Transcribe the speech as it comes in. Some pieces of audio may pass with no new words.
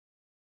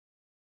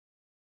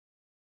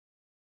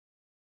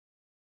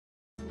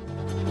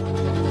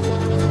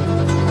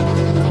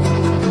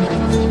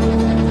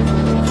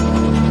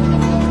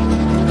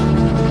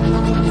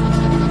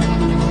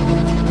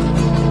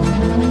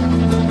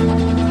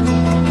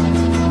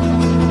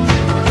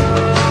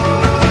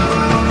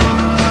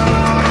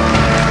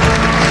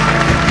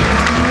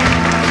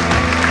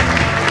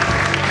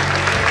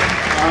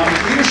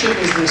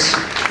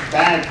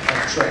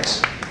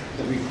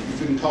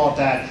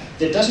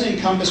that doesn't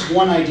encompass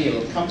one ideal,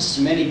 it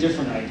encompasses many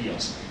different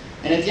ideals.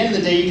 And at the end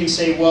of the day, you can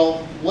say, well,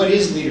 what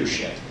is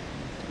leadership?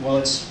 Well,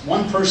 it's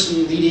one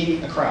person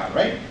leading a crowd,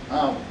 right?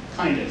 Well,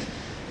 kind of.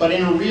 But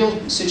in a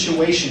real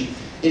situation,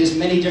 it is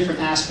many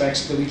different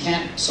aspects that we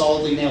can't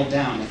solidly nail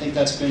down. I think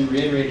that's been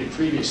reiterated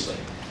previously.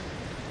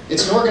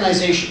 It's an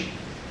organization,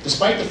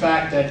 despite the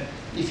fact that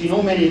if you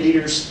know many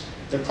leaders,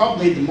 they're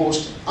probably the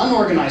most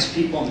unorganized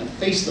people on the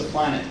face of the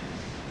planet.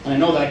 And I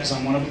know that because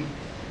I'm one of them.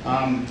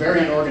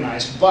 Very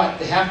unorganized, but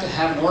they have to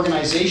have an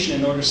organization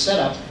in order to set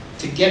up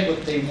to get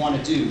what they want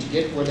to do, to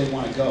get where they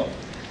want to go.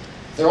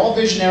 They're all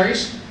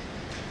visionaries.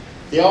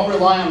 They all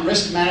rely on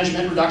risk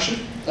management reduction.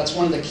 That's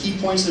one of the key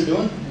points they're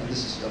doing.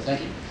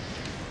 Thank you.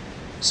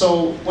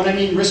 So when I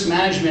mean risk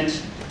management,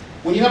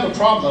 when you have a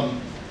problem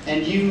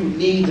and you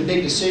need the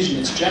big decision,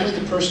 it's generally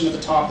the person at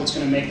the top that's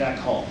going to make that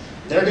call.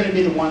 They're going to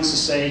be the ones to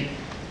say,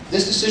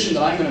 this decision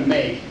that I'm going to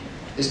make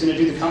is going to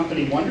do the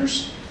company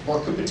wonders, or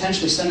could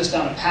potentially send us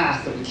down a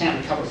path that we can't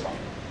recover from.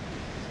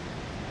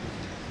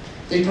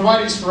 They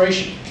provide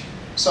inspiration.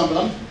 Some of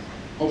them,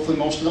 hopefully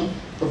most of them,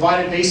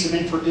 provide a base of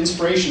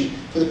inspiration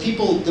for the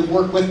people that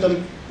work with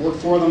them, work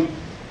for them,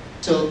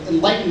 to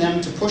enlighten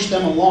them, to push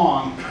them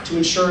along, to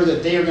ensure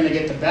that they are going to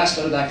get the best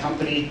out of that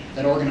company,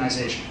 that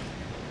organization.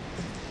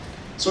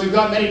 So we've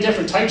got many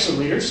different types of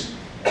leaders.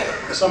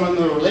 Some of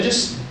them are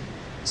religious,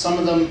 some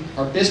of them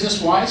are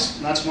business-wise,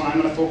 and that's one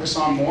I'm going to focus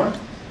on more.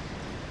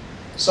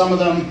 Some of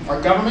them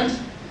are government,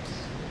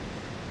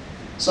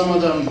 some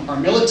of them are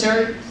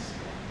military,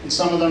 and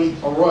some of them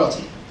are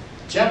royalty.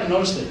 Did you happen to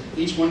notice that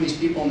each one of these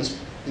people in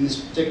this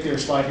particular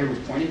slide here was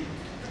pointing?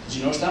 Did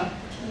you notice that?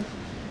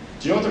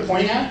 Do you know what they're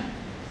pointing at?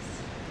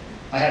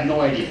 I have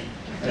no idea.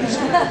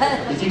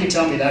 If you could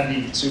tell me, that'd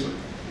be super.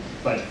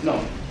 But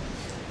no.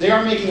 They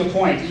are making a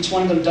point. Each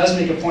one of them does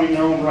make a point in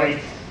their own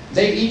right.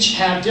 They each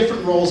have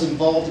different roles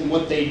involved in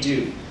what they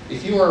do.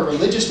 If you are a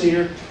religious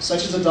leader,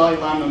 such as the Dalai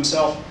Lama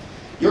himself,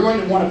 you're going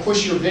to want to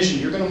push your vision.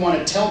 You're going to want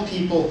to tell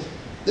people,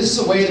 this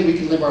is a way that we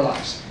can live our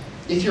lives.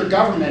 If you're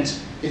government,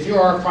 if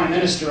you're our prime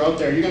minister out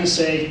there, you're going to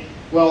say,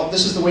 well,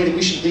 this is the way that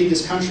we should lead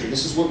this country.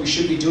 This is what we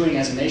should be doing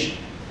as a nation.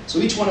 So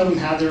each one of them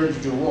have their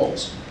individual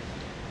roles.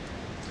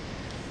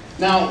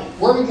 Now,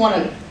 where we want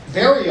to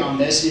vary on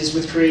this is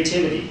with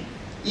creativity.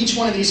 Each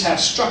one of these have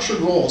structured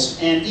roles,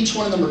 and each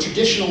one of them are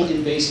traditional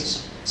in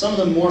basis. Some of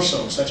them more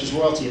so, such as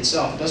royalty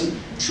itself. It doesn't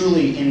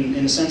truly,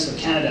 in the sense of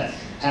Canada,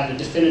 have a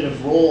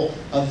definitive role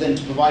other than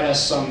to provide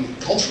us some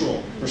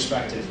cultural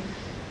perspective.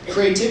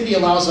 Creativity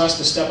allows us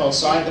to step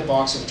outside the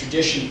box of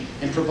tradition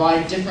and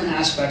provide different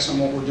aspects on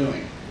what we're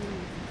doing.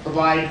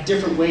 Provide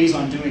different ways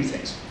on doing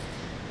things.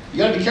 You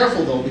got to be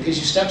careful though, because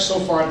you step so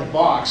far in the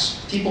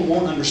box, people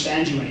won't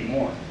understand you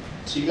anymore.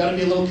 So you got to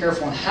be a little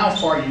careful on how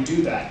far you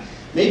do that.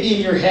 Maybe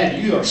in your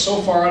head, you are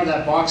so far out of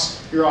that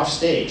box, you're off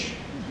stage.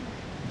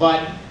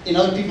 But in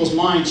other people's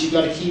minds, you've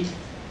got to keep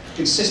a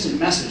consistent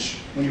message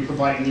when you're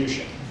providing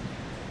leadership.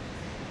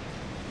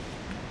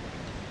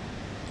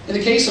 In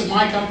the case of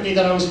my company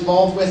that I was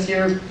involved with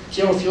here,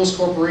 Kyoto Fuels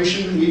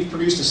Corporation, we've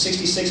produced a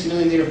 66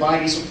 million litre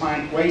biodiesel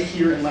plant right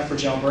here in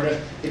Lethbridge,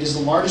 Alberta. It is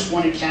the largest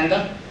one in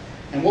Canada.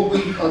 And what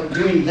we are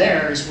doing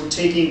there is we're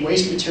taking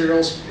waste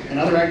materials and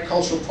other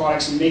agricultural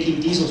products and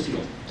making diesel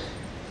fuel.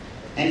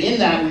 And in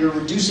that, we are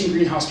reducing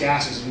greenhouse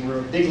gases, and we're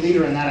a big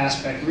leader in that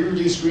aspect. We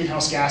reduce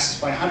greenhouse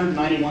gases by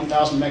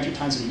 191,000 metric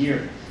tons a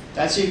year.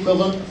 That's the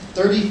equivalent of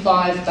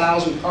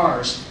 35,000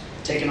 cars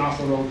taken off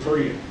the road per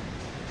year.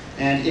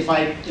 And if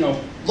I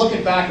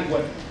look back at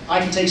what I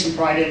can take some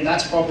pride in,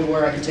 that's probably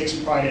where I can take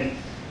some pride in.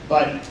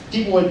 But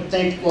people would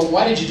think, well,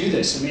 why did you do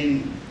this? I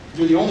mean,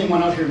 you're the only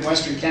one out here in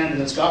Western Canada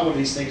that's got one of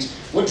these things.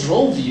 What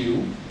drove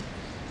you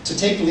to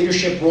take the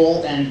leadership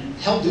role and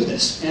help do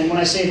this? And when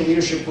I say the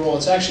leadership role,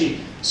 it's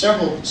actually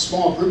several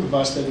small group of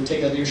us that would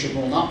take that leadership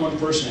role, not one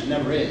person, it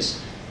never is.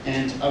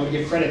 And I would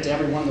give credit to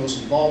every one of those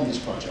involved in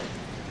this project.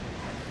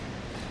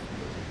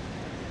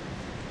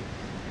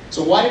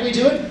 So why did we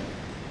do it?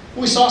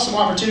 Well, we saw some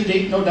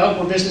opportunity, no doubt,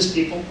 we're business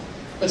people.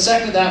 But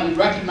second to that, we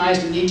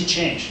recognized the need to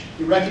change.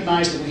 We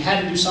recognized that we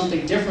had to do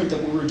something different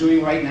than we were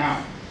doing right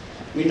now.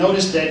 We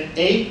noticed that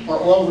A, our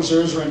oil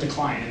reserves are in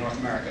decline in North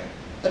America.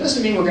 That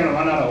doesn't mean we're going to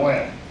run out of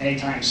oil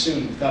anytime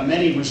soon. We've got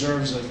many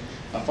reserves of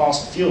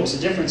fossil fuels.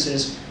 The difference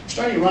is we're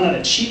starting to run out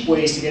of cheap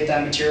ways to get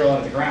that material out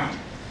of the ground.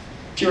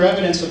 Pure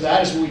evidence of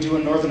that is what we do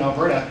in northern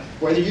Alberta.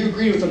 Whether you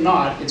agree with it or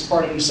not, it's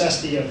part of the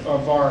necessity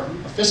of our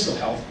fiscal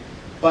health.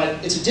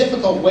 But it's a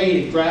difficult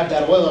way to grab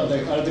that oil out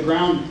of the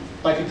ground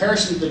by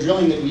comparison to the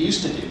drilling that we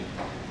used to do.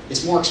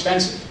 It's more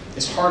expensive.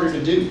 It's harder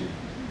to do.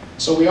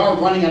 So we are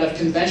running out of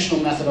conventional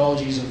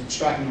methodologies of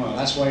extracting oil.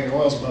 That's why your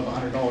oil's above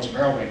 $100 a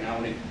barrel right now,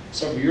 when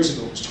several years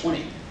ago it was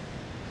 20.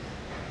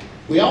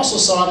 We also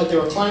saw that there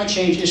were climate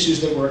change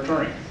issues that were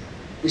occurring.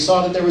 We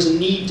saw that there was a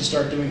need to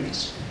start doing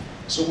this.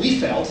 So we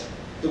felt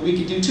that we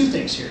could do two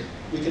things here.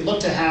 We could look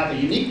to have a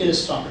unique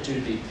business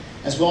opportunity,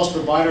 as well as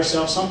provide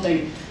ourselves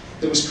something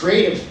that was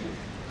creative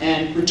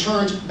and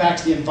returned back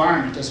to the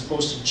environment, as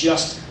opposed to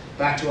just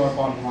back to our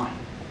bottom line.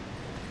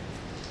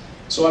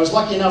 So I was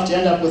lucky enough to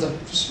end up with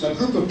a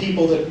group of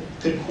people that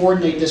could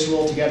coordinate this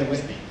role together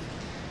with me.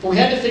 But we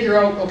had to figure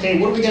out, okay,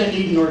 what are we going to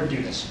need in order to do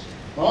this?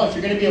 Well, if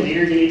you're going to be a leader,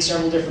 you're going to need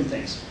several different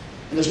things.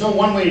 And there's no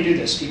one way to do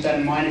this. Keep that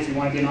in mind if you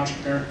want to be an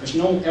entrepreneur. There's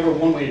no ever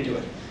one way to do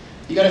it.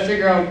 You got to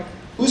figure out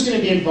who's going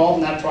to be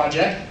involved in that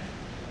project.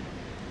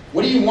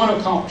 What do you want to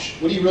accomplish?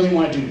 What do you really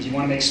want to do? Do you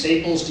want to make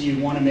staples? Do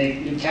you want to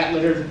make new cat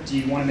litter? Do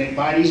you want to make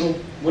biodiesel?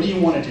 What do you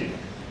want to do?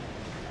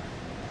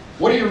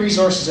 What are your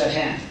resources at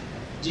hand?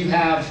 Do you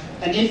have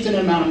an infinite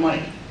amount of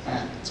money?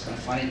 It's kind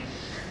of funny.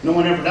 No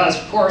one ever does,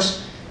 of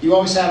course. You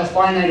always have a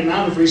finite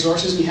amount of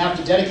resources, and you have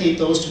to dedicate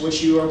those to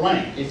which you are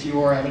running. If you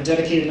have a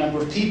dedicated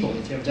number of people,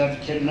 if you have a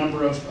dedicated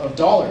number of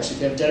dollars, if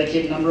you have a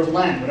dedicated number of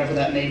land, whatever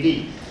that may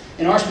be.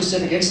 In our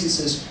specific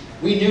instances,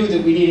 we knew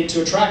that we needed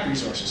to attract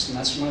resources, and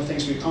that's one of the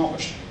things we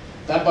accomplished.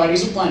 That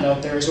biodiesel plant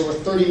out there is over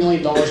 $30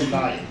 million in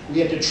value. We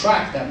had to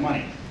attract that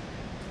money.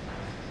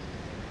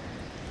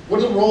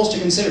 What are the roles to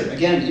consider?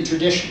 Again, in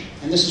tradition.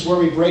 And this is where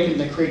we break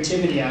into the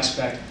creativity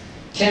aspect.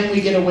 Can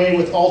we get away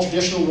with all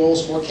traditional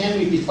roles, or can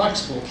we be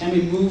flexible? Can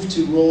we move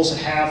to roles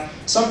that have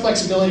some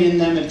flexibility in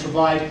them and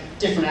provide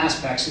different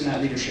aspects in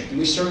that leadership? And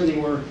we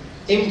certainly were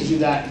able to do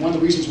that. And one of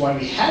the reasons why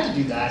we had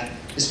to do that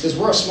is because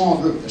we're a small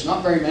group. There's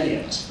not very many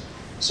of us.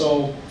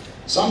 So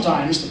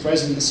sometimes the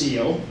president and the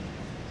CEO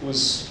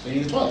was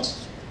cleaning the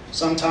toilets.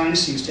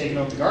 Sometimes he was taking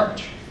out the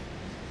garbage.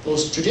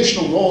 Those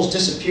traditional roles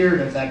disappeared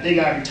of that big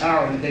ivory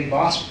tower and the big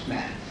boss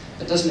man.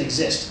 That doesn't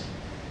exist,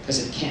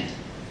 because it can't.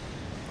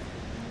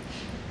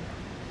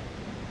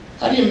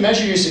 How do you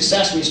measure your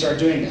success when you start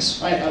doing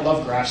this? I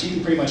love graphs. You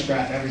can pretty much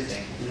graph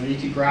everything. You know, you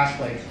could graph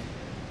like,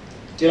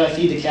 did I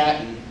feed the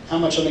cat and how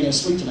much am I going to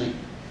sleep tonight?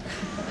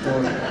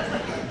 Or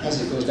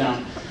as it goes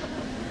down.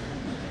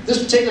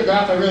 This particular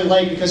graph I really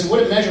like because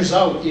what it measures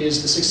out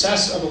is the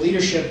success of a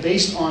leadership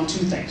based on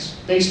two things.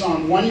 Based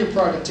on, one, your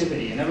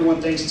productivity, and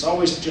everyone thinks it's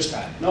always just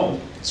that. No,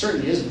 it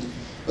certainly isn't.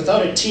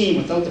 Without a team,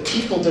 without the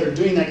people that are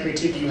doing that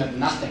creativity, you have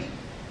nothing.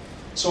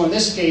 So in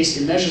this case,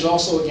 it measures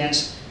also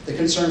against the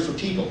concern for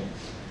people.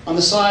 On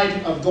the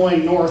side of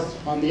going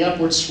north, on the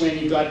upward swing,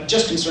 you've got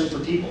just concern for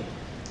people.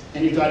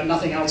 And you've got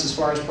nothing else as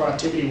far as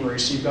productivity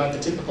worries. So you've got the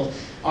typical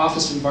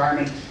office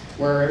environment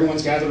where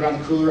everyone's gathered around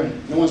the cooler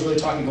and no one's really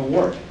talking about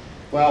work.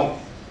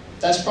 Well,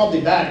 that's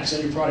probably bad because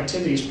then your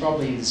productivity is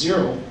probably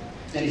zero.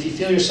 And if you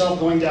feel yourself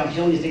going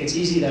downhill and you think it's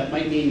easy, that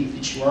might mean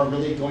that you are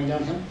really going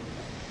downhill.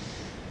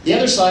 The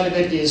other side of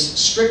it is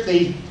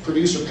strictly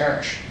produce or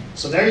perish.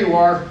 So there you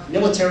are,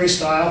 military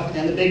style,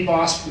 and the big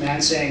boss man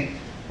saying,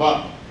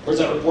 Bob, where's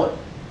that report?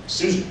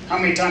 Susan, how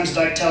many times did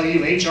I tell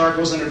you HR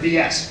goes under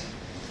BS?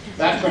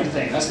 That kind of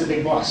thing, that's the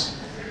big boss.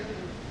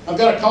 I've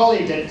got a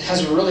colleague that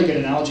has a really good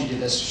analogy to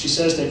this. She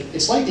says that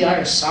it's like the eye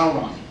of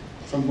Sauron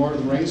from Lord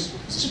of the Rings.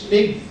 It's this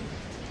big,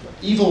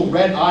 evil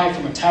red eye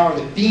from a tower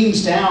that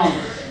beams down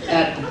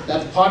at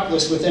the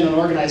populace within an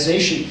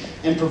organization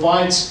and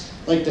provides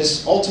like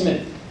this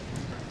ultimate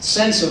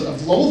sense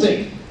of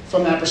loathing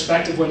from that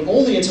perspective when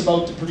only it's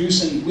about the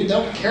producing. We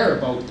don't care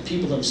about the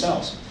people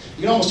themselves.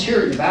 You can almost hear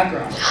it in the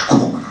background.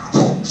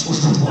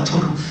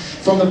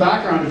 From the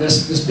background of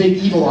this big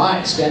evil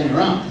eye standing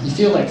around. You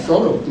feel like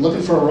Frodo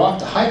looking for a rock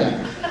to hide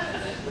under.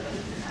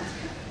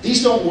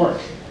 These don't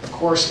work. Of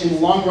course, in the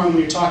long run, when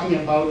you're talking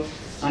about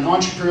an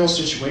entrepreneurial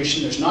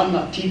situation, there's not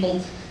enough people,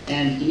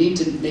 and you need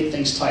to make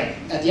things tight.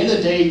 At the end of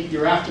the day,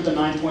 you're after the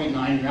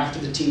 9.9, you're after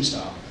the team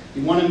style.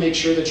 You want to make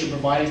sure that you're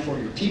providing for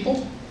your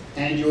people,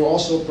 and you're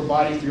also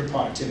providing for your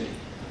productivity.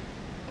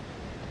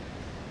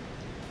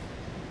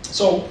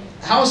 So,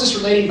 how is this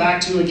relating back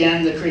to,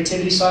 again, the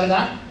creativity side of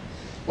that?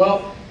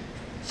 Well,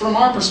 from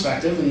our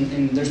perspective,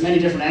 and there's many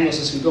different angles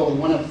this can go, the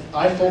one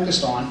I've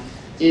focused on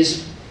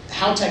is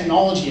how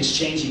technology is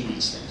changing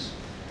these things.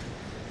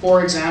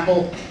 For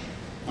example,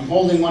 I'm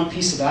holding one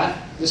piece of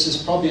that. This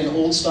is probably an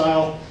old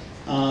style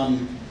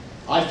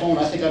iPhone.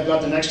 I think I've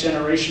got the next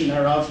generation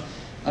thereof.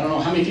 I don't know,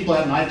 how many people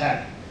have an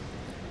iPad?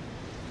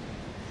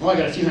 Well, I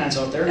got a few hands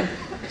out there.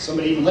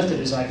 Somebody even lifted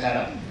his iPad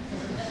up.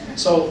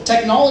 So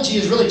technology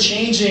is really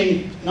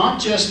changing not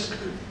just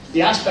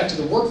the aspect of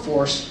the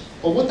workforce,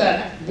 but what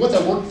that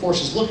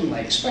workforce is looking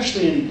like,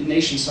 especially in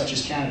nations such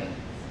as Canada.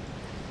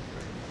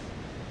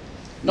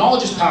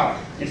 Knowledge is power.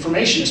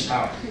 Information is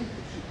power.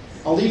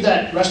 I'll leave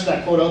that rest of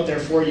that quote out there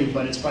for you,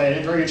 but it's by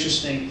a very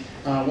interesting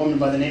woman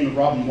by the name of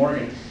Robin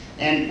Morgan.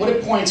 And what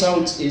it points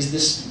out is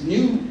this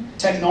new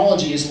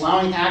technology is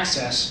allowing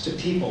access to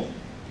people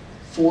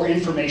for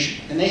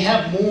information. And they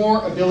have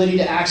more ability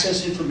to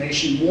access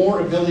information,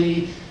 more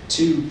ability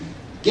to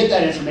get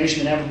that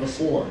information than ever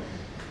before.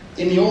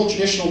 In the old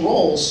traditional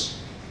roles,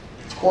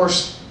 of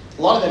course,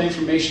 a lot of that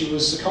information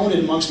was seconded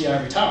amongst the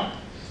ivory tower,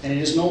 and it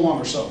is no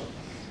longer so.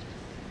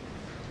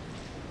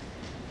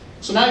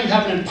 So now you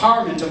have an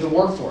empowerment of the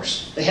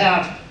workforce. They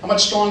have a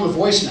much stronger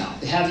voice now.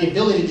 They have the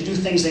ability to do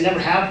things they never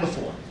have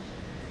before.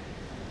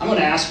 I'm going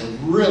to ask a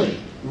really,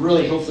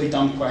 really hopefully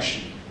dumb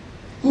question.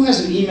 Who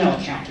has an email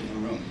account in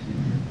the room?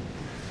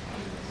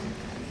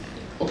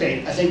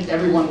 Okay, I think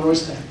everyone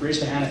raised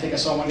their hand. I think I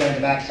saw one guy in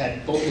the back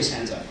had both his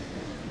hands up.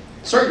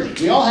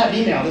 Certainly, we all have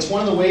email. That's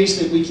one of the ways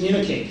that we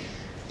communicate.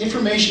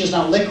 Information is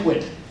not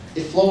liquid.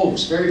 It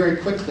flows very, very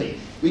quickly.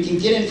 We can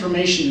get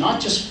information,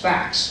 not just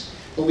facts,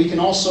 but we can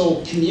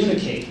also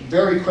communicate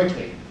very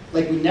quickly,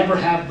 like we never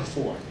have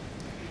before.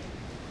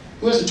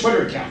 Who has a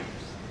Twitter account?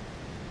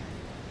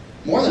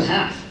 More than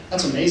half.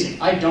 That's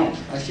amazing. I don't.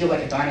 I feel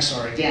like a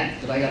dinosaur again,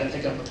 that I got to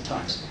pick up with the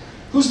times.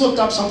 Who's looked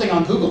up something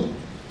on Google?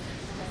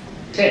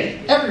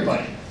 Okay,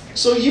 everybody.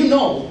 So you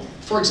know,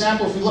 for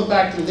example, if we look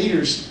back to the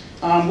leaders,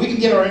 we can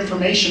get our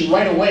information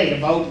right away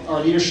about our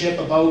leadership,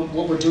 about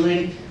what we're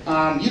doing.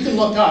 You can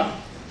look up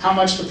how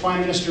much the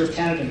Prime Minister of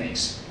Canada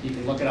makes. You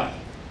can look it up.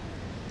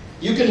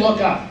 You can look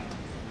up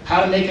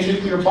how to make a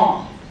nuclear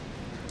bomb.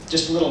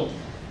 Just a little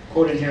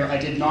quote in here, I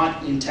did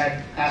not in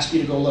tech ask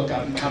you to go look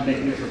up how to make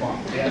a nuclear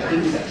bomb. Okay, I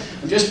didn't do that.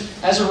 I'm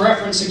just, as a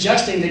reference,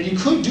 suggesting that you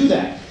could do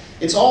that.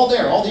 It's all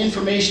there. All the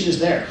information is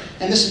there.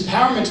 And this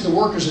empowerment to the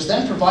workers is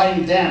then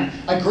providing them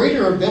a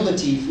greater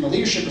ability from a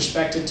leadership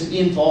perspective to be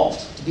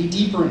involved, to be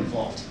deeper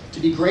involved, to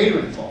be greater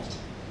involved.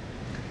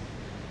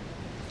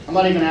 I'm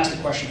not even asked a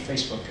question on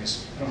Facebook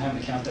because I don't have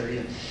an account there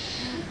either.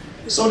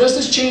 So does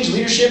this change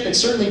leadership? It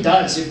certainly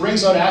does. It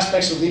brings out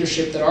aspects of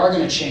leadership that are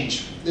going to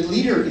change. The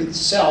leader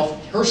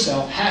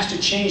herself has to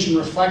change and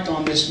reflect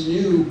on this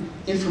new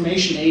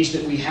information age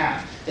that we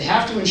have. They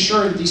have to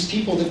ensure that these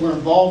people that we're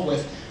involved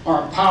with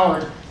are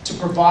empowered to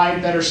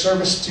provide better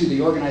service to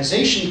the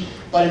organization,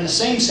 but in the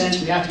same sense,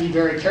 we have to be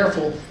very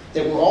careful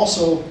that we're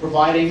also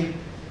providing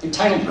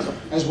entitlement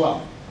as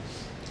well.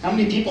 How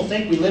many people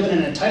think we live in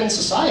an entitled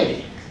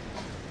society?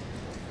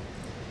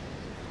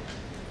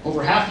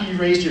 Over half of you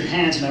raised your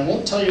hands, and I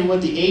won't tell you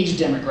what the age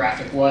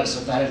demographic was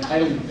of that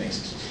entitlement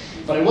basis.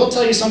 But I will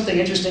tell you something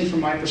interesting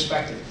from my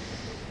perspective.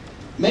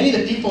 Many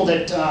of the people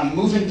that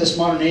move into this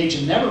modern age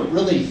have never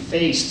really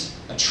faced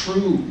a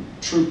true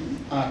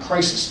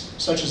crisis,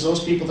 such as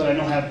those people that I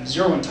know have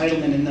zero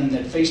entitlement in them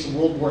that faced the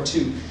World War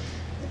II.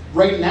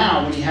 Right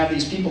now, when you have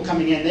these people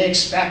coming in, they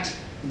expect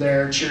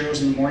their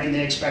Cheerios in the morning,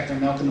 they expect their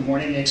milk in the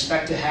morning, they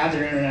expect to have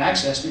their internet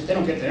access, and if they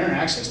don't get their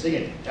internet access, they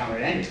get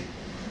downright angry.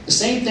 The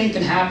same thing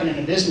can happen in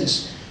a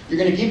business. You're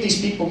going to give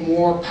these people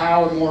more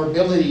power, more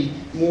ability,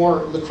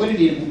 more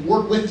liquidity to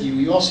work with you.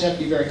 You also have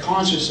to be very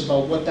conscious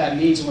about what that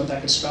means and what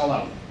that could spell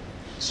out.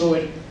 So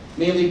it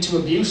may lead to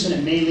abuse, and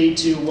it may lead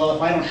to, well,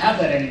 if I don't have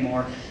that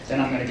anymore, then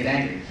I'm going to get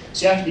angry.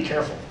 So you have to be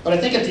careful. But I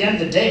think at the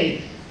end of the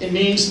day, it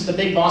means that the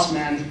big boss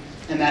man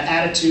and that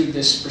attitude,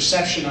 this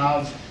perception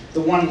of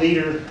the one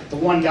leader, the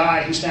one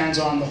guy who stands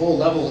on the whole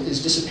level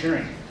is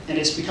disappearing. And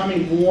it's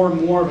becoming more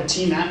and more of a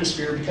team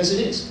atmosphere because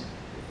it is.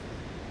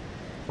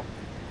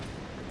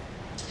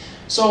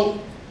 So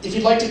if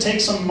you'd like to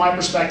take some of my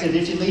perspective,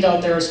 if you lead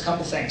out there, is a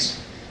couple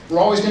things. We're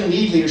always going to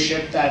need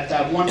leadership.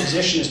 That one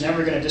position is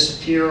never going to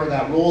disappear, or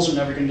that roles are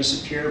never going to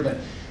disappear, but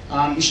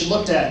you should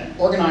look to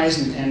organize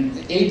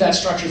and aid that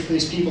structure for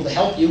these people to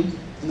help you,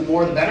 and the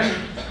more the better.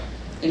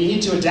 And you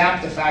need to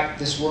adapt the fact that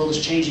this world is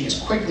changing as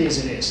quickly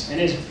as it is, and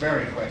it is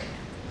very quick.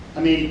 I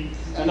mean,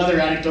 another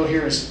anecdote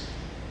here is,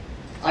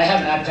 I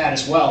have an iPad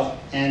as well,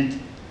 and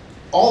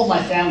all of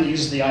my family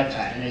uses the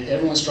iPad, and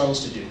everyone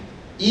struggles to do.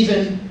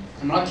 Even,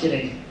 I'm not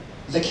kidding,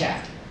 the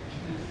cat.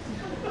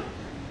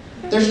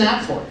 There's an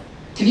app for it.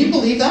 Can you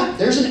believe that?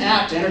 There's an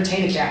app to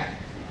entertain a cat.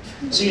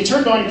 So you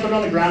turn it on, you put it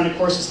on the ground, and of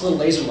course it's a little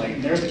laser light,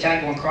 and there's the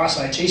cat going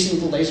cross-eyed, chasing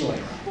the laser light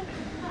around.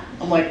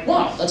 I'm like,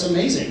 wow, that's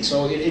amazing.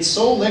 So it's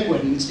so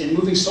liquid and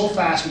moving so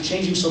fast and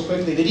changing so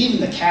quickly that even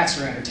the cats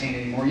are entertained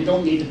anymore. You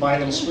don't need to buy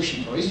little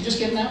squishy toys, you just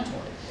get an app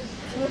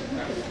for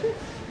it.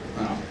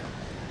 Wow.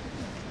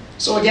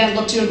 So again,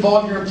 look to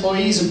involve your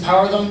employees,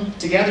 empower them.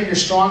 Together you're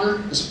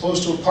stronger as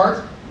opposed to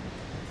apart.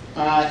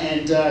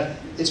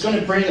 It's going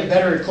to bring a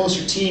better and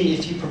closer team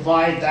if you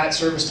provide that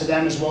service to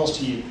them as well as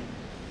to you.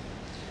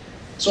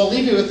 So I'll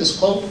leave you with this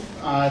quote.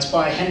 It's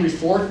by Henry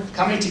Ford.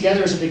 Coming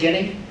together is a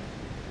beginning.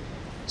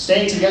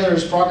 Staying together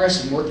is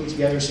progress, and working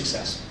together is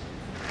success.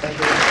 Thank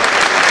you very much.